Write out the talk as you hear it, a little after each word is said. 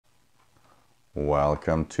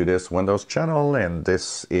Welcome to this Windows channel, and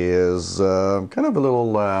this is kind of a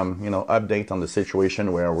little update on the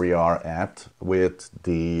situation where we are at with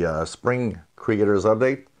the Spring Creators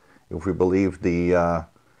Update. If we believe the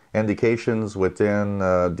indications within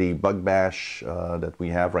the bug bash that we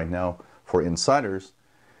have right now for insiders,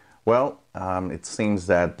 well, it seems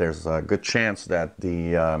that there's a good chance that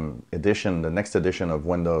the next edition of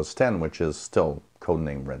Windows 10, which is still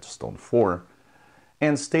codenamed Redstone 4,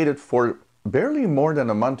 and stated for barely more than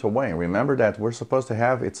a month away. Remember that we're supposed to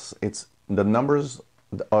have the numbers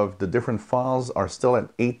of the different files are still at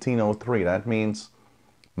 1803. That means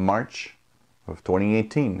March of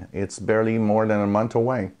 2018. It's barely more than a month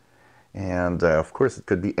away. And of course, it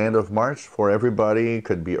could be end of March for everybody. It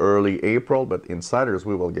could be early April, but insiders,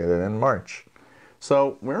 we will get it in March.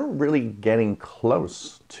 So we're really getting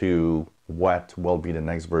close to what will be the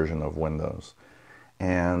next version of Windows.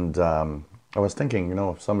 And I was thinking,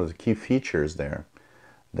 of some of the key features there.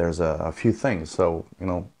 There's a few things. So,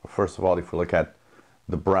 first of all, if we look at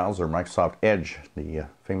the browser, Microsoft Edge, the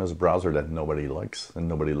famous browser that nobody likes and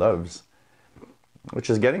nobody loves, which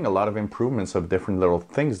is getting a lot of improvements of different little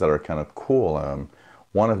things that are kind of cool.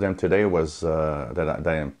 One of them today was that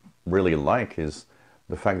I really like is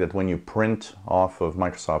the fact that when you print off of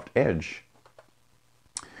Microsoft Edge,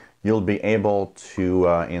 you'll be able to,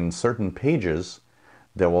 in certain pages,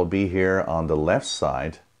 there will be here on the left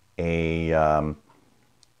side a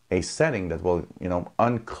setting that will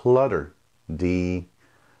unclutter the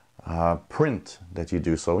print that you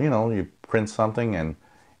do. So you print something and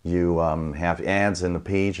you have ads in the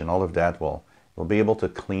page and all of that. Well, you'll be able to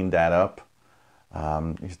clean that up.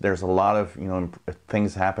 There's a lot of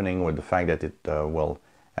things happening with the fact that it will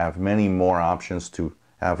have many more options to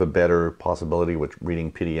have a better possibility with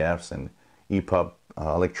reading PDFs and EPUB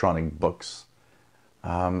electronic books.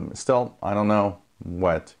 Still, I don't know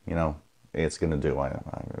what it's going to do.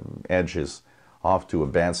 Edge is off to a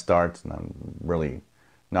bad start, and I'm really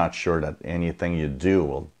not sure that anything you do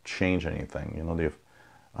will change anything. They've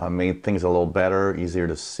made things a little better, easier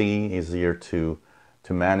to see, easier to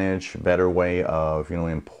manage, better way of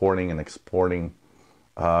importing and exporting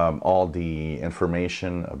all the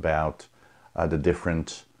information about the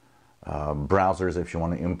different browsers if you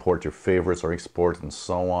want to import your favorites or export and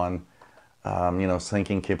so on.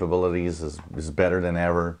 Syncing capabilities is better than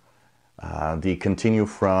ever. The continue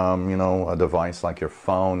from, a device like your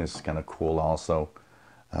phone is kind of cool also,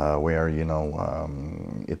 where,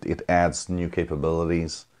 it adds new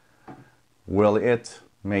capabilities. Will it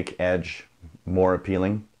make Edge more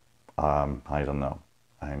appealing? I don't know.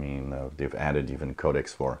 I mean, they've added even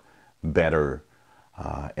codecs for better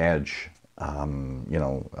Edge,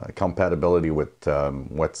 compatibility with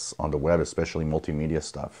what's on the web, especially multimedia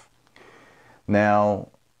stuff. Now,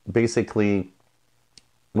 basically,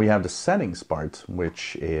 we have the settings part,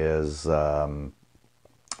 which is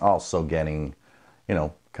also getting,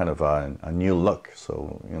 kind of a new look.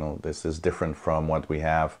 So, this is different from what we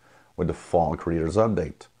have with the Fall Creators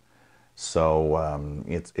Update. So,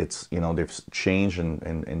 it's they've changed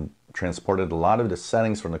and transported a lot of the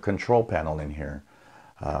settings from the control panel in here.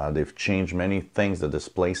 They've changed many things, the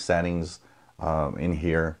display settings in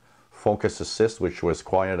here. Focus Assist, which was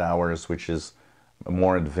quiet hours, which is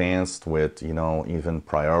more advanced with even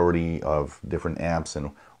priority of different apps and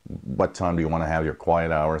what time do you want to have your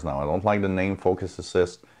quiet hours. Now, I don't like the name Focus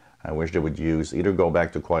Assist. I wish they would use either go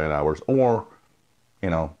back to quiet hours or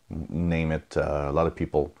name it. A lot of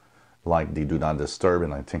people like the Do Not Disturb,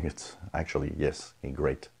 and I think it's actually, yes, a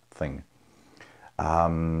great thing.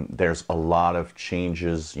 There's a lot of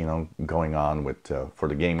changes going on with for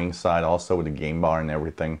the gaming side, also with the game bar and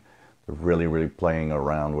everything. They're really playing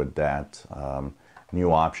around with that. New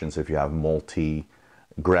options if you have multi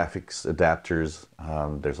graphics adapters.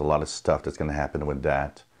 There's a lot of stuff that's going to happen with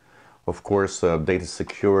that. Of course, data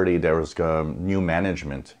security, there was new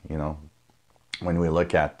management. When we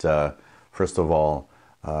look at first of all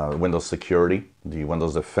Windows Security, the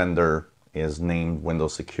Windows Defender is named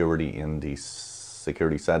Windows Security in the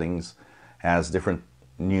security settings, has different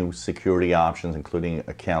new security options including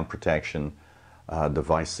account protection,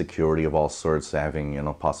 device security of all sorts, having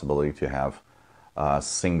possibility to have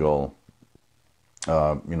single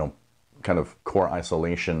kind of core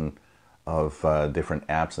isolation of different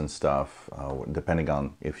apps and stuff, depending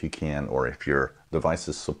on if you can or if your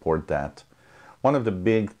devices support that. One of the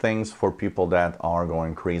big things for people that are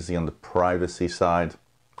going crazy on the privacy side,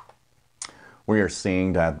 we are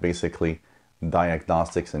seeing that basically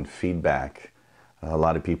diagnostics and feedback. A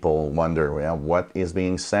lot of people wonder, well, what is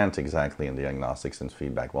being sent exactly in diagnostics and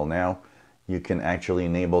feedback? Well, now you can actually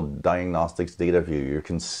enable diagnostics data view. You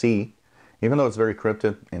can see Even though it's very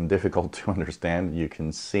cryptic and difficult to understand, you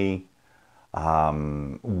can see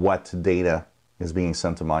what data is being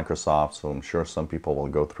sent to Microsoft. So I'm sure some people will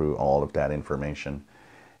go through all of that information.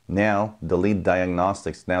 Now, delete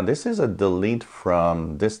diagnostics. Now, this is a delete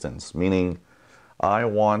from distance, meaning I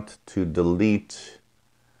want to delete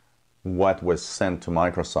what was sent to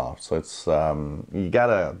Microsoft. So it's you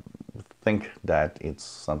gotta think that it's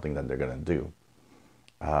something that they're gonna do,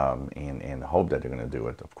 and hope that they're gonna do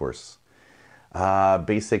it, of course.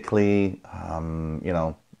 Basically, you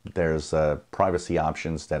know, there's privacy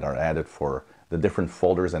options that are added for the different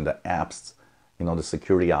folders and the apps, you know, the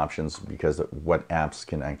security options, because what apps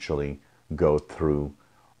can actually go through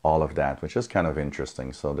all of that, which is kind of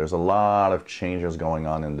interesting. So there's a lot of changes going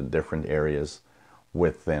on in the different areas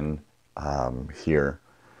within here.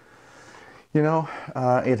 You know,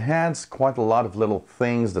 it has quite a lot of little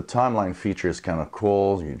things. The timeline feature is kind of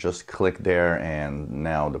cool. You just click there, and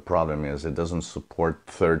now the problem is it doesn't support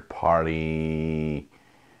third-party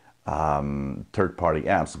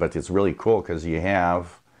apps, but it's really cool because you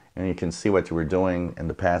have, and you can see what you were doing in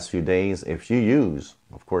the past few days. If you use,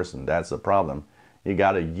 of course, and that's the problem, you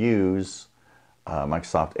got to use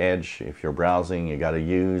Microsoft Edge. If you're browsing, you got to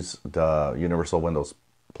use the Universal Windows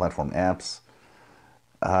Platform apps.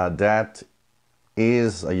 That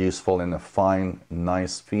is a useful and a fine,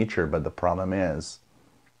 nice feature, but the problem is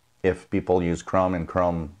if people use Chrome and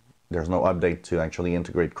Chrome, there's no update to actually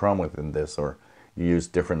integrate Chrome within this, or you use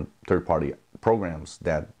different third-party programs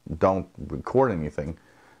that don't record anything,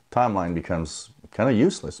 timeline becomes kind of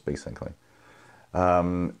useless, basically.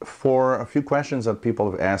 For a few questions that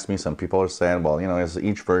people have asked me, some people are saying, well, you know, is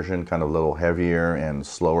each version kind of a little heavier and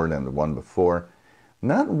slower than the one before?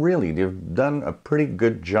 Not really. They've done a pretty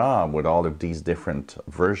good job with all of these different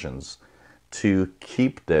versions to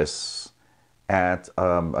keep this at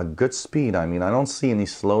a good speed. I mean, I don't see any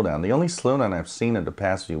slowdown. The only slowdown I've seen in the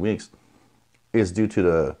past few weeks is due to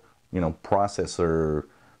the, you know, processor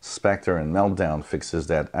Spectre and Meltdown fixes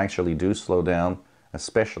that actually do slow down,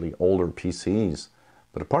 especially older PCs.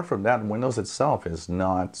 But apart from that, Windows itself is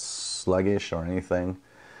not sluggish or anything.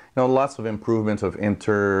 You know, lots of improvement of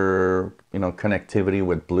connectivity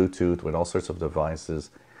with Bluetooth, with all sorts of devices.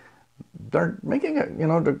 They're making it, you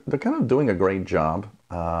know, they're kind of doing a great job.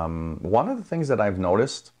 One of the things that I've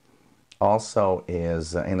noticed also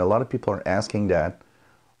is, and a lot of people are asking that,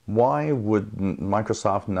 why would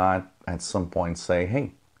Microsoft not at some point say,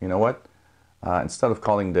 hey, you know what? Instead of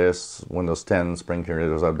calling this Windows 10 Spring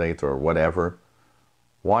Creators Update or whatever,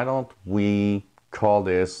 why don't we call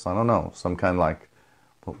this, I don't know, some kind of like,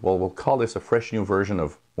 well, we'll call this a fresh new version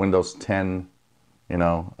of Windows 10, you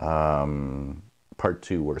know, part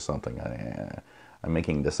 2 or something. I'm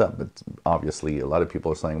making this up, but obviously a lot of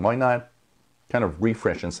people are saying, why not kind of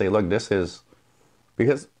refresh and say, look, this is,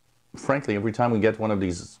 because frankly, every time we get one of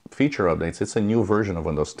these feature updates, it's a new version of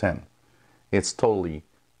Windows 10. It's totally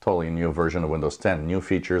a new version of Windows 10. New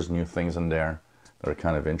features, new things in there that are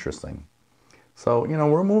kind of interesting. So, you know,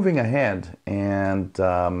 we're moving ahead, and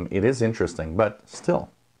it is interesting, but still,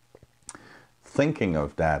 thinking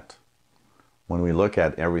of that, when we look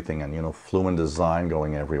at everything and, you know, fluent design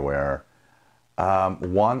going everywhere,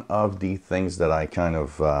 one of the things that I kind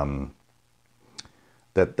of,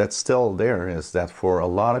 that's still there is that for a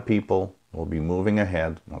lot of people, we'll be moving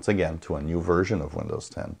ahead, once again, to a new version of Windows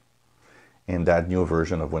 10. And that new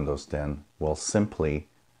version of Windows 10 will simply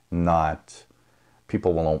not,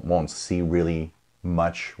 people won't see really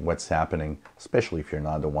much what's happening, especially if you're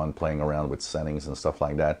not the one playing around with settings and stuff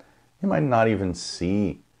like that. You might not even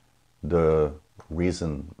see the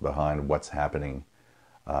reason behind what's happening,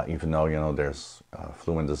 even though, you know, there's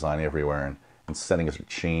fluent design everywhere, and settings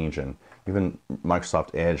change, and even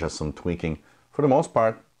Microsoft Edge has some tweaking. For the most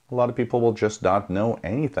part, a lot of people will just not know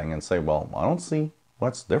anything and say, well, I don't see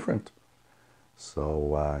what's different.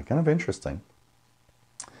 So kind of interesting.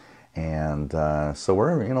 And so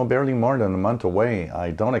we're, you know, barely more than a month away. I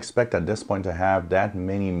don't expect at this point to have that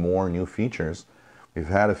many more new features. We've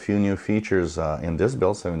had a few new features in this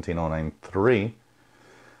build, 1709.3.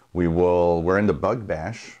 We're in the bug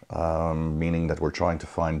bash, meaning that we're trying to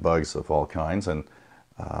find bugs of all kinds, and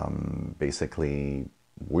basically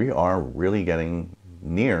we are really getting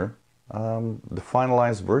near the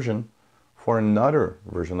finalized version for another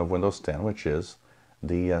version of Windows 10, which is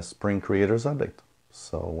the Spring Creators Update.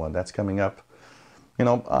 So that's coming up. You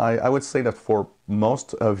know, I would say that for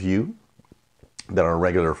most of you that are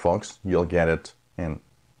regular folks, you'll get it in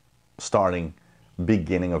starting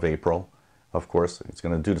beginning of April. Of course, it's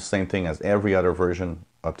going to do the same thing as every other version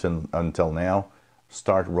up to until now.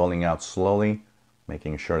 Start rolling out slowly,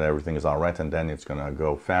 making sure that everything is all right, and then it's going to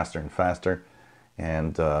go faster and faster.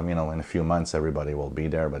 and you know, in a few months everybody will be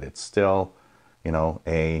there, but it's still, you know,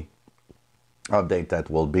 a update that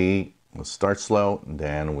will start slow,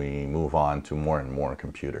 then we move on to more and more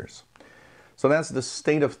computers. So that's the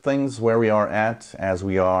state of things where we are at, as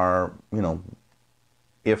we are, you know,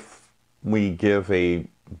 if we give a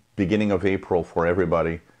beginning of April for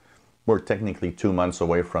everybody, we're technically 2 months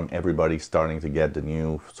away from everybody starting to get the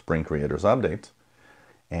new Spring Creators update.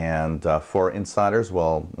 And for insiders,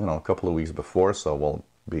 well, you know, a couple of weeks before, so we'll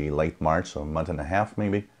be late March, so a month and a half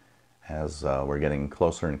maybe, as we're getting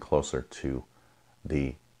closer and closer to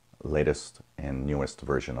the latest and newest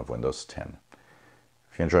version of Windows 10.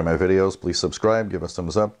 If you enjoy my videos, please subscribe, give us a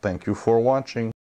thumbs up. Thank you for watching.